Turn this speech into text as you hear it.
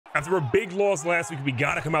After a big loss last week, we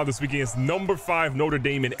got to come out this week against number 5 Notre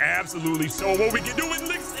Dame and absolutely show what we can do. And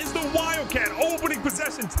this is the Wildcat opening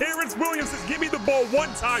possession. Terrence Williams says, give me the ball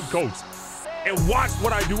one time, coach. And watch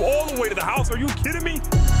what I do all the way to the house. Are you kidding me?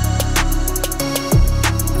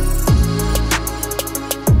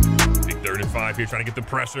 Big 3rd and 5 here, trying to get the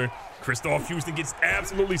pressure. Christoph Houston gets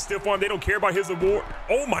absolutely stiff on. They don't care about his award.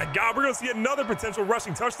 Oh my God, we're gonna see another potential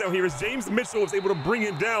rushing touchdown here as James Mitchell is able to bring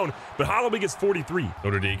him down, but Holloway gets 43.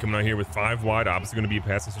 Notre Dame coming out here with 5 wide, obviously gonna be a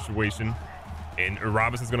passing situation. And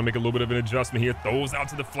Robinson's gonna make a little bit of an adjustment here. Throws out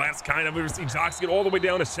to the flats, kind of. We see Jocks get all the way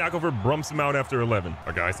down to Shackelford, brumps him out after 11.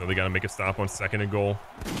 Our guys know they gotta make a stop on 2nd and goal.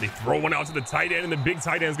 They throw one out to the tight end, and the big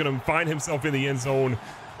tight end's gonna find himself in the end zone.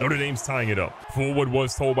 Notre Dame's tying it up. Fullwood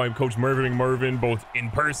was told by Coach Mervin McMervin, both in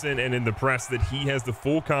person and in the press, that he has the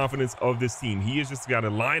full confidence of this team. He has just got to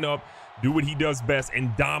line up, do what he does best,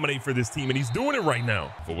 and dominate for this team, and he's doing it right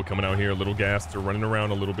now. Fullwood coming out here, a little gassed, running around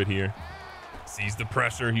a little bit here. Sees the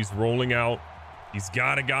pressure, he's rolling out. He's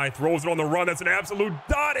got a guy, throws it on the run. That's an absolute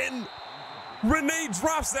dot, and Renee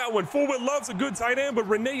drops that one. Fullwood loves a good tight end, but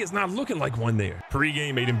Renee is not looking like one there.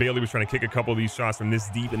 Pre-game, Aiden Bailey was trying to kick a couple of these shots from this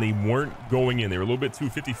deep, and they weren't going in. They were a little bit too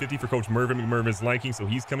 50-50 for Coach Mervin McMervin's liking, so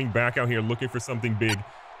he's coming back out here looking for something big.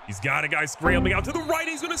 He's got a guy scrambling out to the right.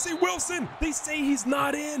 He's going to see Wilson. They say he's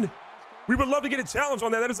not in. We would love to get a challenge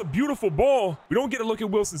on that. That is a beautiful ball. We don't get a look at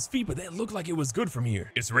Wilson's feet, but that looked like it was good from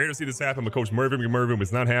here. It's rare to see this happen, but Coach Mervin McMervin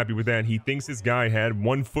was not happy with that. He thinks his guy had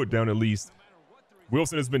 1 foot down at least.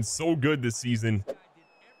 Wilson has been so good this season.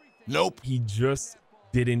 Nope. He just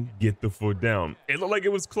didn't get the foot down. It looked like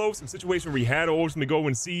it was close, a situation where he had Olsen to go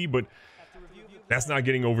and see, but that's not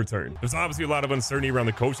getting overturned. There's obviously a lot of uncertainty around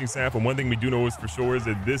the coaching staff, and one thing we do know is for sure is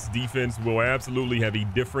that this defense will absolutely have a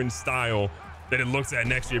different style that it looks at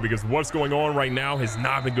next year, because what's going on right now has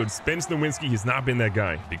not been good. Spence Nowinski has not been that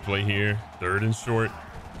guy. Big play here, 3rd and short.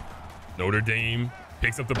 Notre Dame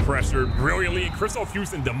picks up the pressure brilliantly. Christoph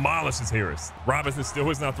Houston demolishes Harris. Robinson still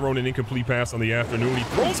has not thrown an incomplete pass on the afternoon. He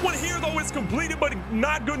throws one here, though. It's completed, but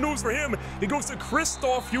not good news for him. It goes to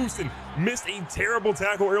Christoph Houston. Missed a terrible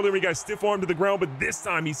tackle earlier. He got stiff armed to the ground, but this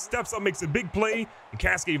time he steps up, makes a big play, and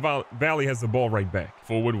Cascade Valley has the ball right back.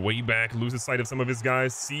 Forward, way back, loses sight of some of his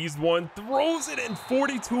guys, sees one, throws it, and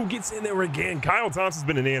 42 gets in there again. Kyle Thompson's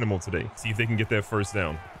been an animal today. See if they can get that first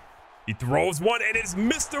down. He throws one, and it's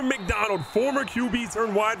Mr. McDonald, former QB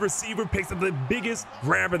turned wide receiver, picks up the biggest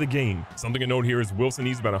grab of the game. Something to note here is Wilson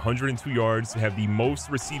needs about 102 yards to have the most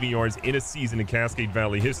receiving yards in a season in Cascade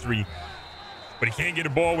Valley history. But he can't get a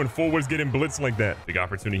ball when Fullwood's getting blitzed like that. Big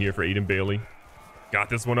opportunity here for Aiden Bailey. Got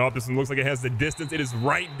this one up. This one looks like it has the distance. It is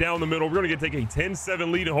right down the middle. We're going to take a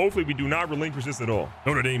 10-7 lead, and hopefully we do not relinquish this at all.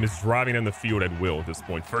 Notre Dame is driving down the field at will at this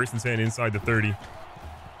point. 1st and 10 inside the 30.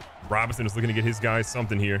 Robinson is looking to get his guys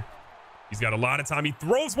something here. He's got a lot of time. He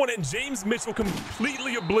throws one, and James Mitchell,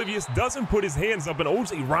 completely oblivious, doesn't put his hands up, and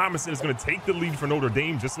O.J. Robinson is going to take the lead for Notre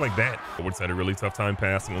Dame just like that. Woods had a really tough time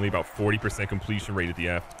passing, only about 40% completion rate at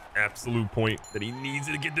the absolute point that he needs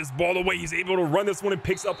to get this ball away. He's able to run this one and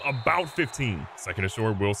picks up about 15. 2nd and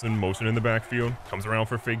short, Wilson, motion in the backfield, comes around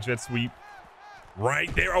for a fake jet sweep.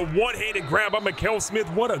 Right there, a one-handed grab by Mikael Smith.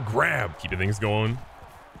 What a grab. Keeping things going.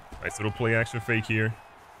 Nice little play action fake here.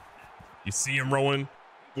 You see him rolling.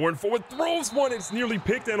 Going forward, throws one. It's nearly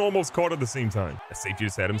picked and almost caught at the same time. The safety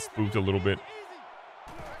just had him spooked a little bit.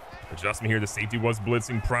 Adjustment here. The safety was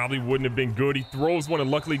blitzing. Probably wouldn't have been good. He throws one and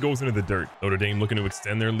luckily goes into the dirt. Notre Dame looking to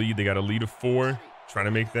extend their lead. They got a lead of 4. Trying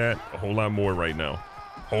to make that a whole lot more right now.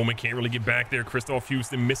 Holman can't really get back there. Christoph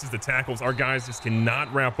Houston misses the tackles. Our guys just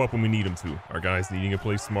cannot wrap up when we need them to. Our guys needing to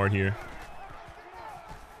play smart here.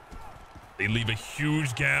 They leave a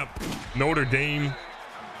huge gap. Notre Dame.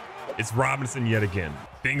 It's Robinson yet again.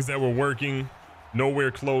 Things that were working, nowhere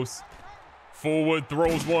close. Fullwood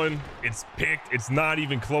throws one. It's picked. It's not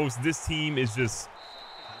even close. This team is just,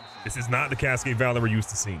 this is not the Cascade Valley we're used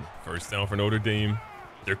to seeing. 1st down for Notre Dame.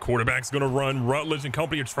 Their quarterback's going to run. Rutledge and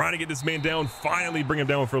company are trying to get this man down, finally bring him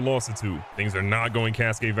down for a loss of 2. Things are not going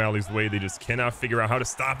Cascade Valley's way. They just cannot figure out how to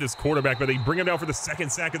stop this quarterback, but they bring him down for the 2nd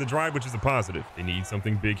sack of the drive, which is a positive. They need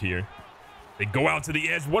something big here. They go out to the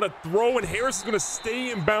edge. What a throw, and Harris is going to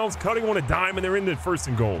stay in bounds, cutting on a dime, and they're in the 1st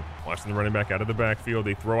and goal. Watching the running back out of the backfield.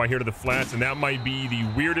 They throw out here to the flats, and that might be the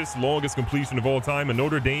weirdest, longest completion of all time. And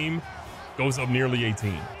Notre Dame goes up nearly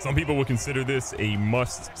 18. Some people would consider this a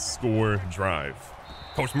must-score drive.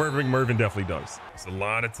 Coach Mervin McMervin definitely does. It's a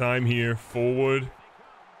lot of time here. Forward.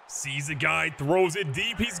 Sees a guy, throws it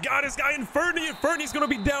deep. He's got his guy in Fernie, and Fernie's going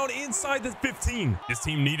to be down inside the 15. This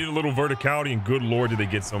team needed a little verticality, and good Lord, did they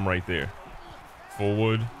get some right there.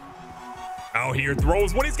 Fullwood Out here,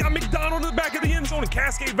 throws one. He's got McDonald in the back of the end zone, and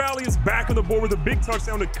Cascade Valley is back on the board with a big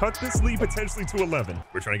touchdown to cut this lead potentially to 11.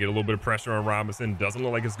 We're trying to get a little bit of pressure on Robinson. Doesn't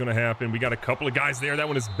look like it's going to happen. We got a couple of guys there. That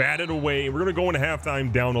one is batted away. We're going to go into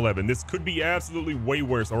halftime down 11. This could be absolutely way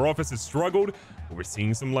worse. Our offense has struggled, but we're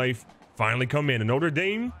seeing some life finally come in. And Notre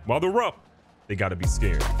Dame, while they're up, they got to be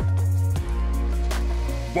scared.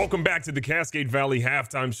 Welcome back to the Cascade Valley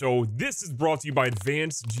Halftime Show. This is brought to you by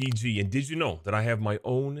Advanced GG. And did you know that I have my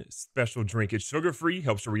own special drink? It's sugar-free,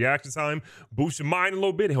 helps your reaction time, boosts your mind a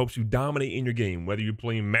little bit, it helps you dominate in your game. Whether you're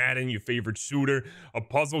playing Madden, your favorite shooter, a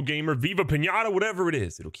puzzle gamer, Viva Pinata, whatever it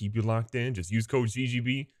is, it'll keep you locked in. Just use code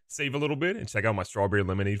GGB, save a little bit, and check out my strawberry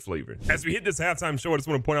lemonade flavor. As we hit this halftime show, I just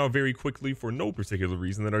want to point out very quickly, for no particular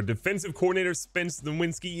reason, that our defensive coordinator, Spence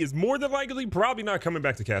Nowinski, is more than likely probably not coming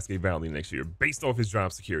back to Cascade Valley next year, based off his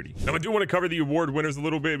job security. Now, I do want to cover the award winners a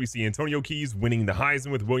little bit. We see Antonio Keys winning the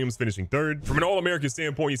Heisman, with Williams finishing third. From an All-American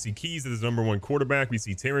standpoint, you see Keys as the #1 quarterback. We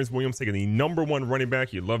see Terrence Williams taking the #1 running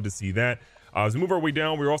back. You'd love to see that. As we move our way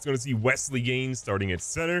down, we're also going to see Wesley Gaines starting at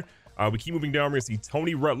center. We keep moving down. We're going to see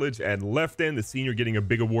Tony Rutledge at left end, the senior getting a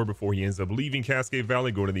big award before he ends up leaving Cascade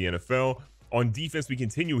Valley, going to the NFL. On defense, we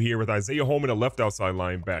continue here with Isaiah Holman, a left outside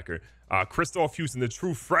linebacker. Christoph Houston, the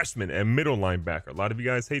true freshman at middle linebacker. A lot of you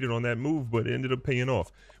guys hated on that move, but it ended up paying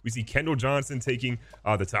off. We see Kendall Johnson taking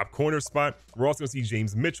the top corner spot. We're also going to see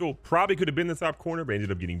James Mitchell. Probably could have been the top corner, but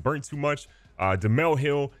ended up getting burnt too much. DeMel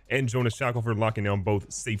Hill and Jonas Shackelford locking down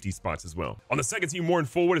both safety spots as well. On the second team, Warren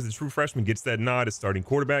Forward as the true freshman gets that nod as starting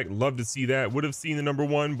quarterback. Love to see that. Would have seen the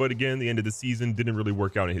 #1, but again, the end of the season didn't really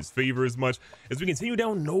work out in his favor as much. As we continue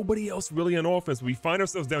down, nobody else really on offense. We find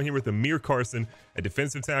ourselves down here with Amir Carson at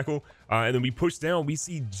defensive tackle. And then we push down, we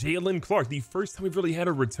see Jalen Clark, the first time we've really had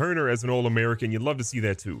a returner as an All-American. You'd love to see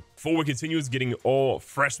that too. Forward continues getting all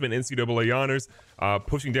freshman NCAA honors.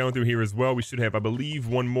 Pushing down through here as well. We should have, I believe,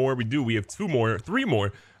 one more. We do. We have three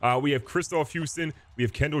more. We have Christoph Houston, we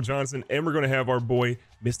have Kendall Johnson, and we're going to have our boy,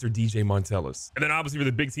 Mr. DJ Montellis. And then obviously for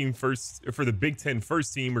the Big Ten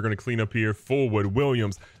first team, we're going to clean up here. Fullwood,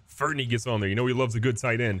 Williams, Fernie gets on there. You know he loves a good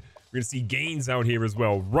tight end. We're going to see Gaines out here as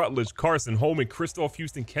well. Rutledge, Carson, Holman, Christoph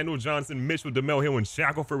Houston, Kendall Johnson, Mitchell, DeMel Hill, and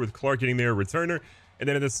Shackelford, with Clark getting their returner. And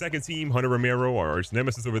then in the second team, Hunter Romero, our arch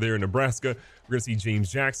nemesis over there in Nebraska. We're going to see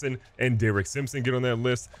James Jackson and Derek Simpson get on that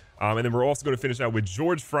list. And then we're also going to finish out with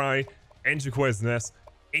George Fry and Jaquez Ness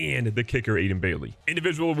and the kicker, Aiden Bailey.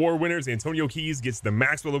 Individual award winners, Antonio Keys gets the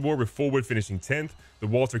Maxwell Award, with Forward finishing 10th. The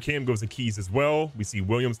Walter Camp goes to Keys as well. We see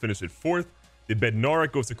Williams finish at 4th. The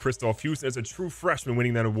Bednarik goes to Christoph Houston as a true freshman.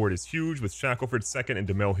 Winning that award is huge, with Shackelford 2nd and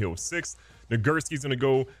DeMel Hill 6th. Nagurski's going to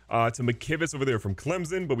go to McKivitz over there from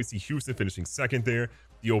Clemson, but we see Houston finishing 2nd there.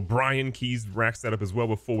 The O'Brien, Keys racks that up as well,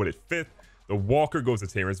 with Forward at 5th. The Walker goes to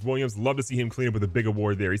Terrence Williams. Love to see him clean up with a big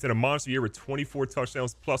award there. He's had a monster year with 24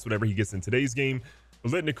 touchdowns plus whatever he gets in today's game.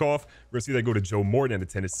 Litnikoff, we're going to see that go to Joe Morton out of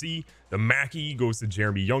Tennessee. The Mackey goes to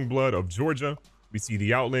Jeremy Youngblood of Georgia. We see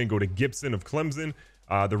the Outland go to Gibson of Clemson.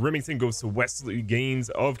 The Remington goes to Wesley Gaines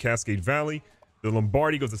of Cascade Valley. The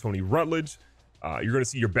Lombardi goes to Tony Rutledge. You're going to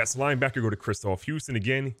see your best linebacker go to Christoph Houston,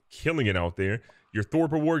 again, killing it out there. Your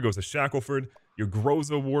Thorpe Award goes to Shackelford. Your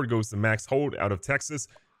Groza Award goes to Max Holt out of Texas.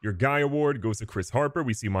 Your Guy Award goes to Chris Harper.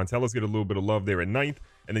 We see Montellis get a little bit of love there at 9th.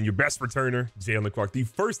 And then your best returner, Jalen Clark. The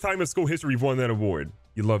first time in school history you've won that award.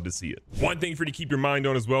 You love to see it. One thing for you to keep your mind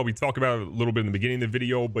on as well, we talked about it a little bit in the beginning of the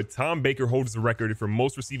video, but Tom Baker holds the record for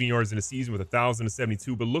most receiving yards in a season with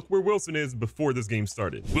 1,072. But look where Wilson is before this game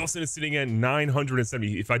started. Wilson is sitting at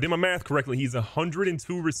 970. If I did my math correctly, he's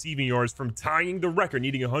 102 receiving yards from tying the record,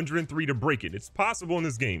 needing 103 to break it. It's possible in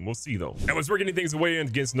this game. We'll see though. Now, as we're getting things away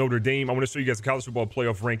against Notre Dame, I want to show you guys the college football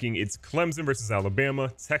playoff ranking. It's Clemson versus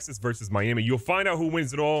Alabama, Texas versus Miami. You'll find out who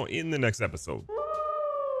wins it all in the next episode.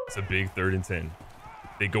 It's a big 3rd and 10.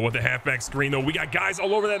 They go with the halfback screen, though. We got guys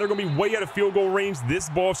all over that. They're going to be way out of field goal range. This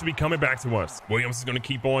ball should be coming back to us. Williams is going to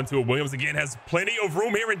keep on to it. Williams, again, has plenty of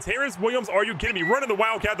room here. And Terrence Williams, are you kidding me? Running the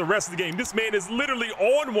Wildcat the rest of the game. This man is literally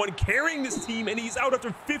on one, carrying this team, and he's out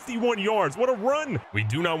after 51 yards. What a run. We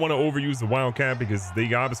do not want to overuse the Wildcat because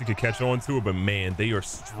they obviously could catch on to it, but, man, they are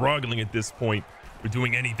struggling at this point. We're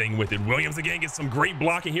doing anything with it. Williams again gets some great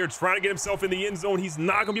blocking here, trying to get himself in the end zone. He's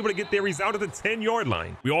not gonna be able to get there. He's out at the 10-yard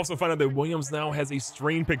line. We also find out that Williams now has a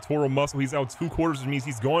strained pectoral muscle. He's out 2 quarters, which means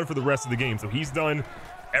he's gone for the rest of the game. So he's done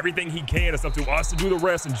everything he can. It's up to us to do the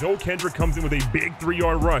rest. And Joe Kendrick comes in with a big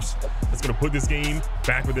 3-yard rush. That's gonna put this game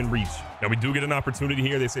back within reach. Now we do get an opportunity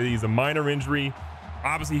here. They say he's a minor injury.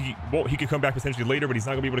 Obviously, he could come back potentially later, but he's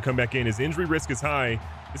not going to be able to come back in. His injury risk is high.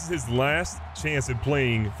 This is his last chance at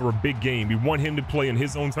playing for a big game. We want him to play in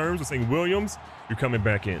his own terms. We're saying, Williams, you're coming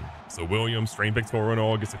back in. So Williams, strained pectoral and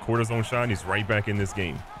all, gets a cortisone shot, and he's right back in this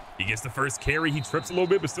game. He gets the first carry. He trips a little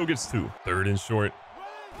bit, but still gets 2. 3rd and short.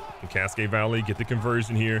 And Cascade Valley get the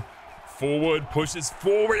conversion here. Forward, pushes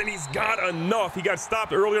forward, and he's got enough. He got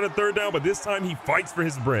stopped earlier on the 3rd down, but this time he fights for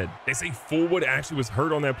his bread. They say Forward actually was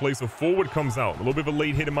hurt on that play, so Forward comes out. A little bit of a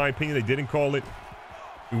late hit, in my opinion. They didn't call it.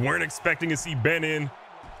 We weren't expecting to see Ben in.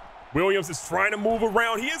 Williams is trying to move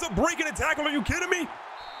around. He is a break and a tackle. Are you kidding me?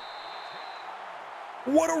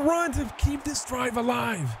 What a run to keep this drive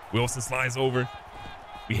alive. Wilson slides over.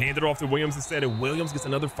 We hand it off to Williams instead, and Williams gets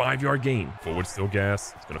another 5-yard gain. Forward still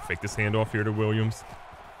gas. He's going to fake this handoff here to Williams.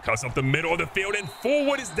 Cuts up the middle of the field, and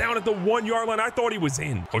Forward is down at the 1-yard line. I thought he was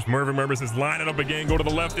in. Coach Mervin McMervin says line it up again, go to the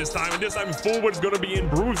left this time, and this time Forward is going to be in.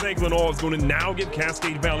 Bruised ankle and all is going to now give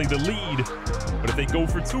Cascade Valley the lead. But if they go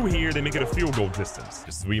for 2 here, they make it a field goal distance.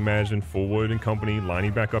 Just as we imagine, Forward and company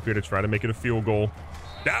lining back up here to try to make it a field goal.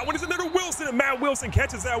 That one is another Wilson, and Matt Wilson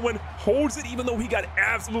catches that one, holds it even though he got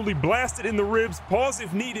absolutely blasted in the ribs. Pause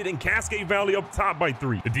if needed, and Cascade Valley up top by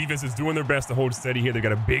 3. The defense is doing their best to hold steady here. They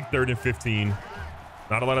got a big 3rd and 15.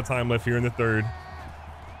 Not a lot of time left here in the 3rd.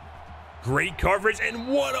 Great coverage, and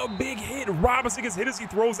what a big hit. Robinson gets hit as he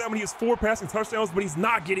throws that when he has 4 passing touchdowns, but he's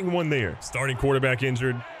not getting one there. Starting quarterback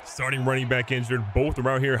injured, starting running back injured. Both are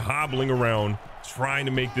out here hobbling around, trying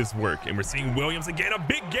to make this work. And we're seeing Williams again, a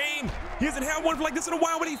big game. He hasn't had one like this in a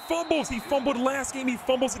while, but he fumbles. He fumbled last game. He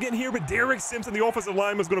fumbles again here, but Derek Simpson, the offensive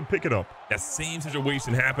lineman, is going to pick it up. That same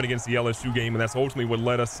situation happened against the LSU game, and that's ultimately what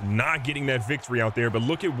led us not getting that victory out there. But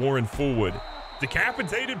look at Warren Forward.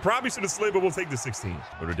 Decapitated, probably should have slid, but we'll take the 16.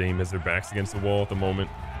 Notre Dame has their backs against the wall at the moment.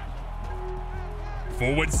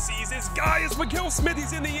 Forward sees his guy is Mikael Smith.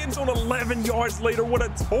 He's in the end zone 11 yards later. What a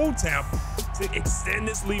toe tap to extend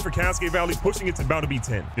this lead for Cascade Valley, pushing it to about to be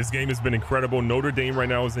 10. This game has been incredible. Notre Dame right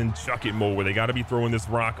now is in chuck it mode where they got to be throwing this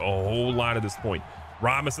rock a whole lot at this point.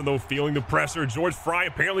 Robinson, though, feeling the pressure. George Fry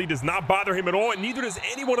apparently does not bother him at all, and neither does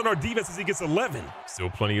anyone on our defense as he gets 11. Still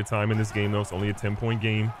plenty of time in this game, though. It's only a 10-point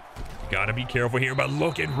game. Got to be careful here, but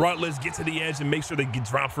look at Rutledge get to the edge and make sure they get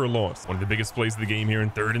dropped for a loss. One of the biggest plays of the game here in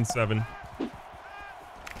 3rd and 7.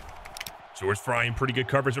 George Fry in pretty good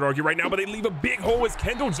coverage, I'd argue right now, but they leave a big hole as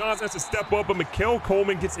Kendall Johnson has to step up, but Mikael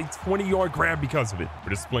Coleman gets a 20-yard grab because of it. We're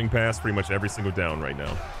just playing pass pretty much every single down right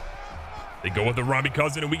now. They go with the Robbie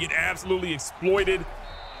Cousin, and we get absolutely exploited.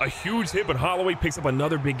 A huge hit, but Holloway picks up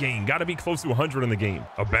another big gain. Got to be close to 100 in the game.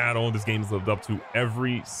 A battle. This game has lived up to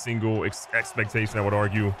every single expectation, I would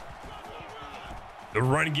argue. The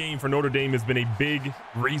run game for Notre Dame has been a big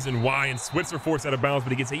reason why, and Switzer forced out of bounds, but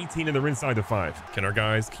he gets 18 and they're inside the 5. Can our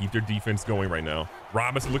guys keep their defense going right now?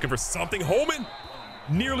 Robinson looking for something. Holman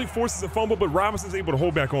nearly forces a fumble, but Robinson's able to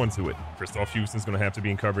hold back onto it. Christoph Houston's going to have to be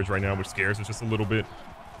in coverage right now, which scares us just a little bit.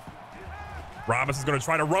 Robinson's going to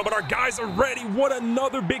try to run, but our guys are ready. What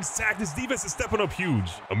another big sack. This defense is stepping up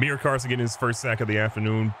huge. Amir Carson getting his first sack of the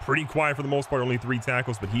afternoon. Pretty quiet for the most part, only 3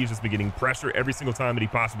 tackles, but he's just been getting pressure every single time that he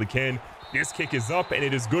possibly can. This kick is up, and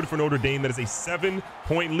it is good for Notre Dame. That is a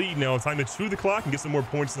 7-point lead now. It's time to chew the clock and get some more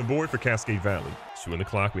points on the board for Cascade Valley. Chewing the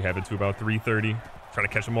clock. We have it to about 3:30. Trying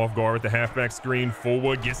to catch him off guard with the halfback screen.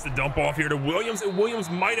 Forward gets the dump off here to Williams, and Williams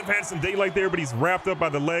might have had some daylight there, but he's wrapped up by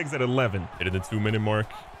the legs at 11. Hitting the 2-minute mark.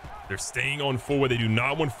 They're staying on Forward. They do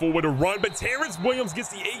not want Forward to run, but Terrence Williams gets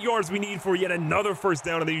the 8 yards we need for yet another first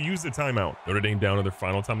down, and they use the timeout. Notre Dame down to their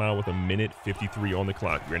final timeout with 1:53 on the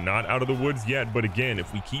clock. We're not out of the woods yet, but again,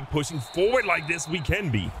 if we keep pushing forward like this, we can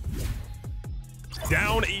be.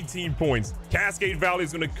 Down 18 points. Cascade Valley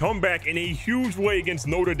is going to come back in a huge way against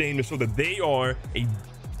Notre Dame to show that they are a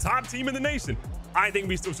top team in the nation. I think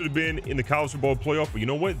we still should have been in the college football playoff, but you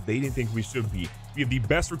know what? They didn't think we should be. We have the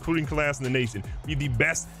best recruiting class in the nation. We have the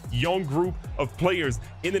best young group of players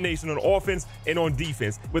in the nation on offense and on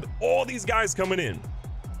defense. With all these guys coming in,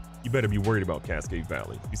 you better be worried about Cascade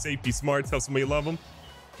Valley. Be safe, be smart, tell somebody you love them.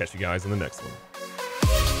 Catch you guys on the next one.